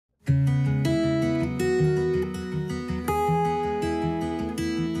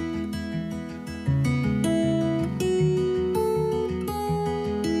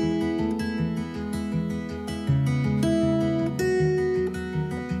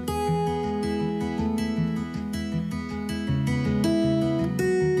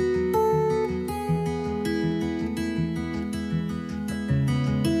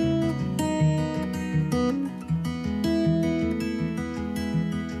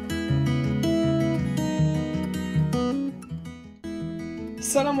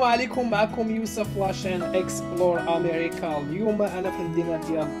السلام عليكم، معكم يوسف لاشين اكسبلور امريكا. اليوم انا في المدينه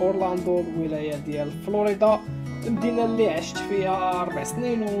ديال اورلاندو، الولايه ديال فلوريدا، المدينه اللي عشت فيها 4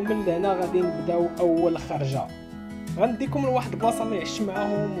 سنين، ومن هنا غادي نبداو اول خرجه. غنديكم لواحد البلاصه اللي عشت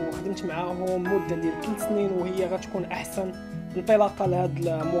معاهم وخدمت معاهم مده ديال 3 سنين، وهي غتكون احسن انطلاقه لهاد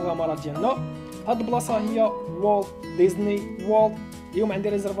المغامره ديالنا. هاد البلاصه هي والت ديزني وورلد. اليوم عندي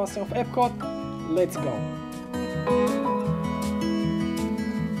ريزرفاسيون في ابكوت. ليتس جو.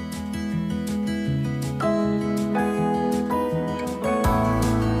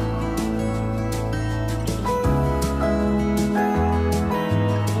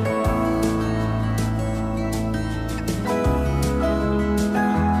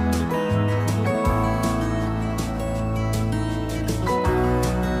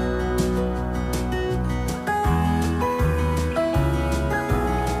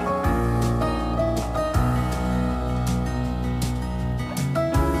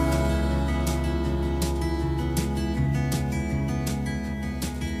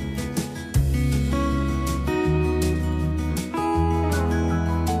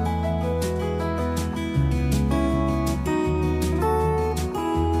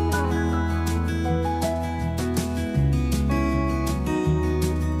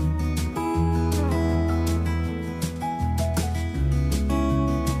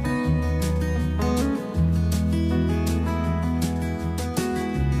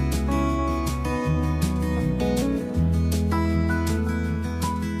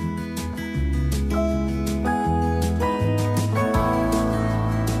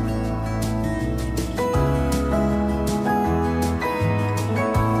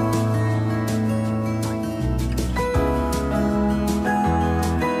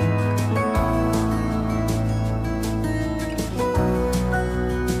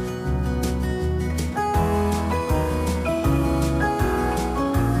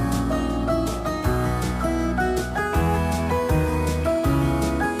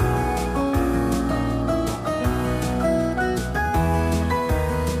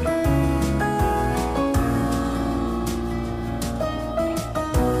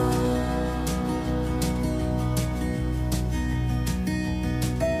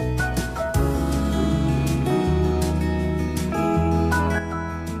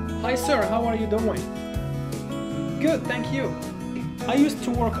 Hi sir, how are you doing? Good, thank you. I used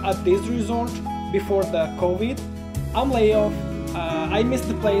to work at this resort before the COVID. I'm layoff. I missed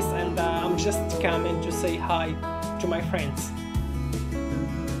the place and I'm just coming to say hi to my friends.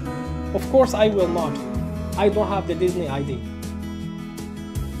 Of course I will not. I don't have the Disney ID.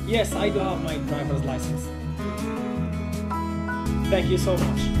 Yes, I do have my driver's license. Thank you so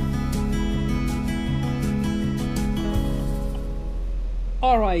much.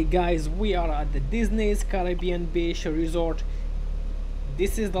 Alright guys, we are at the Disney's Caribbean Beach Resort.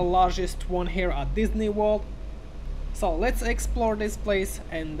 This is the largest one here at Disney World. So let's explore this place,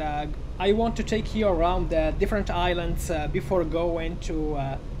 and I want to take you around the different islands before going to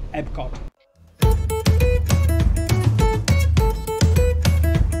Epcot.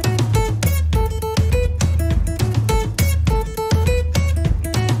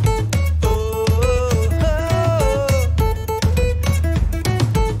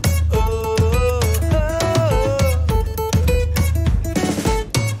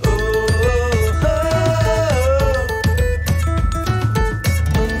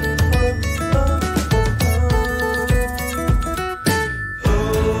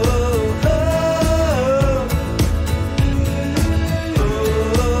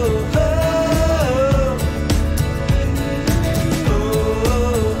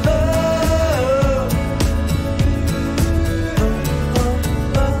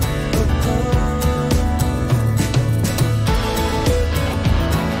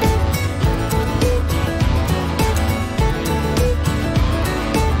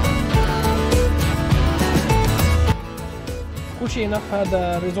 كلشي هنا في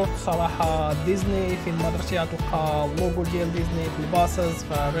هذا الريزورت صراحة ديزني. فين ما درتي غتلقى اللوغو ديال ديزني في الباسز،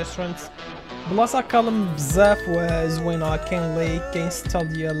 في الريستورانتس. بلاصة كالم بزاف وزوينة. كاين ليك، كاين 6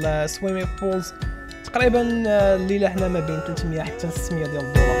 ديال سويمينغ بولز. تقريبا الليلة هنا ما بين 300 حتى 600 ديال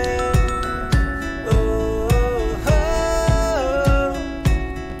الدولار.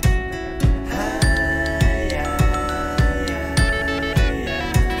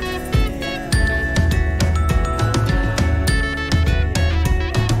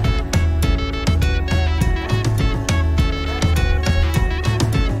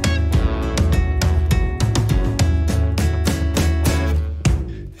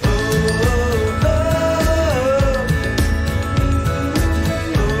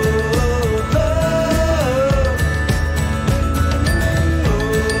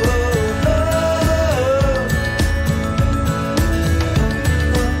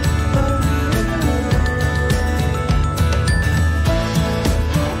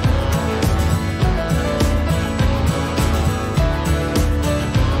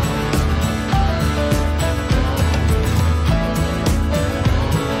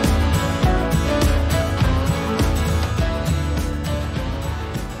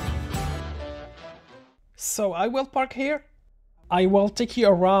 So I will park here. I will take you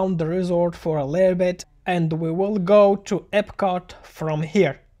around the resort for a little bit and we will go to Epcot from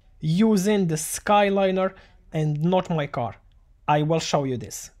here using the Skyliner and not my car. I will show you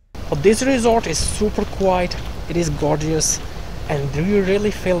this. But this resort is super quiet, it is gorgeous, and you really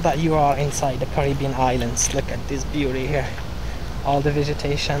feel that you are inside the Caribbean islands. Look at this beauty here. All the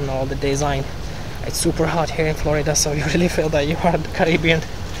vegetation, all the design. It's super hot here in Florida, so you really feel that you are at the Caribbean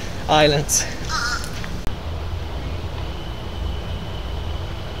islands.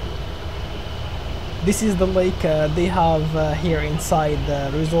 This is the lake they have here inside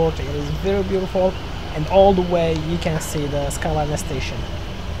the resort. It is very beautiful, and all the way you can see the Skyliner station.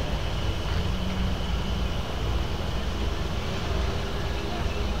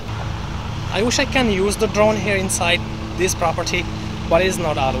 I wish I can use the drone here inside this property, but it's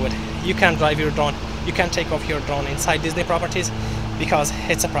not allowed. You can't drive your drone, you can't take off your drone inside Disney properties because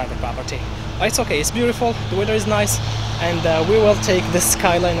it's a private property. But it's okay, it's beautiful, the weather is nice, and we will take the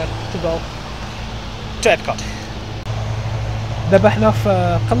Skyliner to go to Epcot. دابا حنا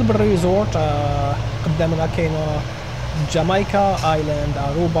في قلب الريزورت، قدامنا كاينه جامايكا ايلاند،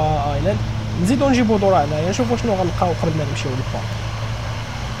 اروبا ايلاند. نزيدو نجيبو دورة هنايا نشوفو شنو غنلقاو قبل ما نمشيو للبارك.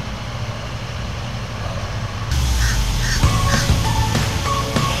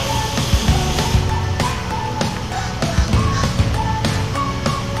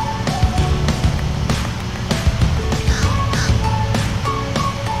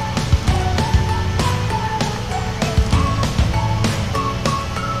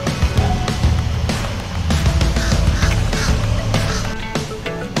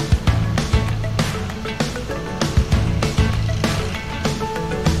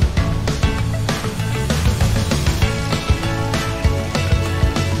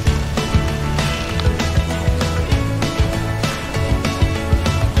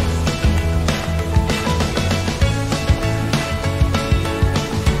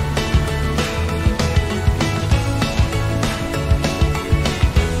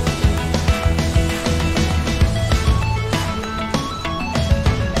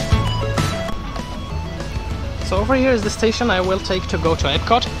 So over here is the station I will take to go to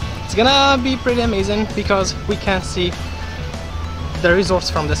Epcot. It's gonna be pretty amazing because we can see the resorts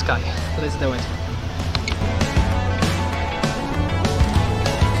from the sky. Let's do it.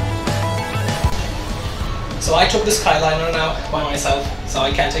 So I took the Skyliner now by myself, so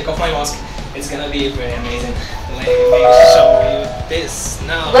I can't take off my mask. It's gonna be very amazing. Let me show you this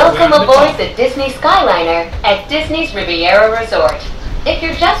now. Welcome aboard the Disney Skyliner at Disney's Riviera Resort. If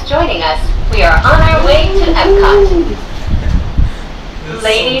you're just joining us, we are on our way to Epcot.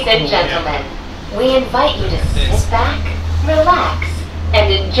 Ladies and gentlemen, we invite you to sit back, relax,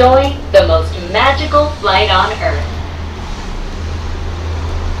 and enjoy the most magical flight on Earth.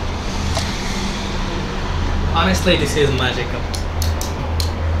 Honestly, this is magical.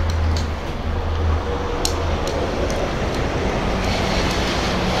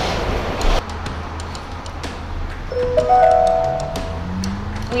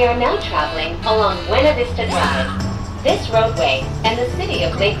 We are now traveling along Buena Vista Drive. This roadway and the city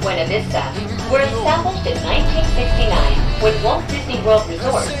of Lake Buena Vista were established in 1969 when Walt Disney World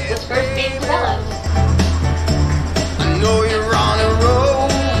Resort was first being developed. I know you're on a roll,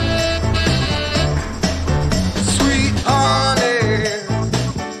 sweet honey.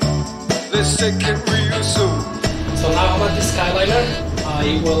 Let's take it real soon. So now I'm at the Skyliner.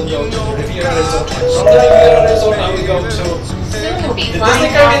 I will go to the Riviera Resort. From the Riviera Resort I will go to Soon we'll be the flying Disney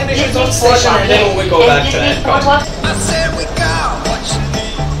past Caribbean Beach Disney Resort Station, and then we go back to Epcot. I said we got what you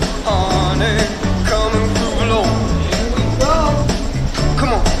need, honey. Come and prove along. Here we go.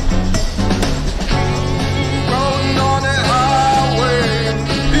 Come on. Rolling on the highway.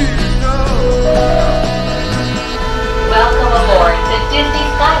 Welcome aboard the Disney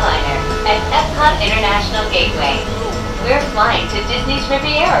Skyliner at Epcot International Gateway. We're flying to Disney's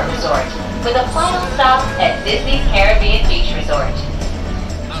Riviera Resort with a final stop at Disney's Caribbean Beach Resort.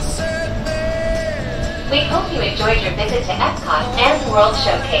 We hope you enjoyed your visit to Epcot and the World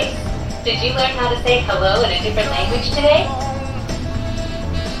Showcase. Did you learn how to say hello in a different language today?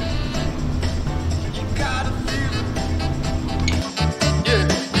 You gotta feel it. Yeah,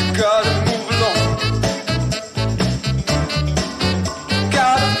 you gotta move along. You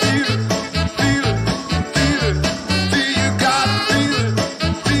gotta feel it, feel it, feel it, feel. You gotta feel it,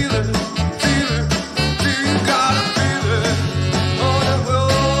 feel it, feel it, feel. You gotta feel it. On the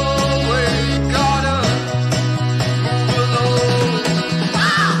roadway, you gotta move along.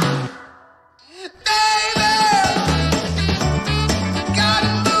 Baby,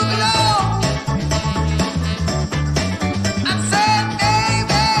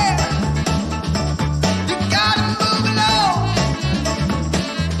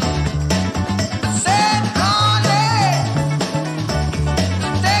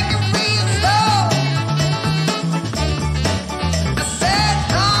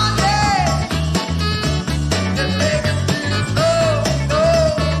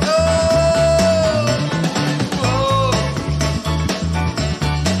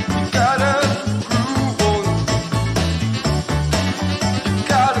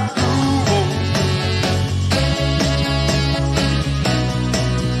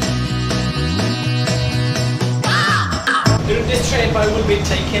 be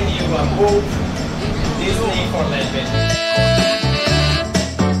taking you a move Disney for a little bit.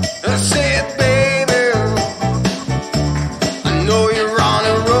 I said, baby, I know you're on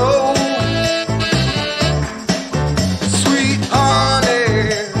a roll. Sweet honey,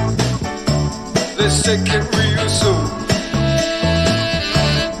 let's take it real slow.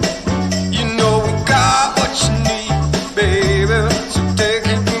 You know we got what you need, baby, so take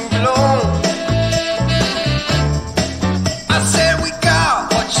it, move along. I said we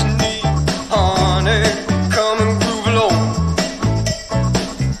got what you need, honey, come and groove along.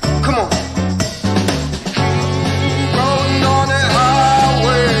 Come on. Rolling on the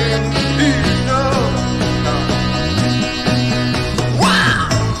highway, you know. Wow!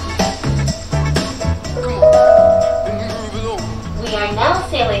 Come on, and groove along. We are now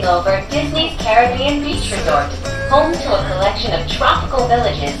sailing over Disney's Caribbean Beach Resort, home to a collection of tropical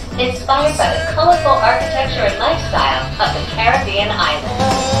villages inspired by the colorful architecture and lifestyle of the Caribbean islands.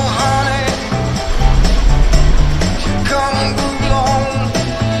 Oh, honey, come and groove along.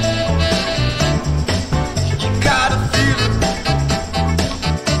 You gotta feel it.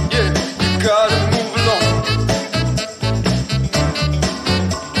 Yeah, you gotta move along.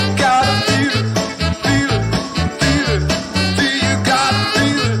 Gotta feel it, feel it, feel it. Feel you gotta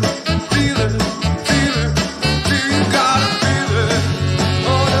feel it, feel it, feel it. Feel you gotta feel it.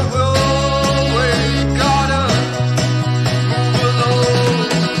 On the roadway, you gotta move along.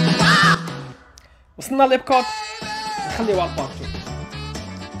 وصلنا لإبكوت، نخليو على الباركينج.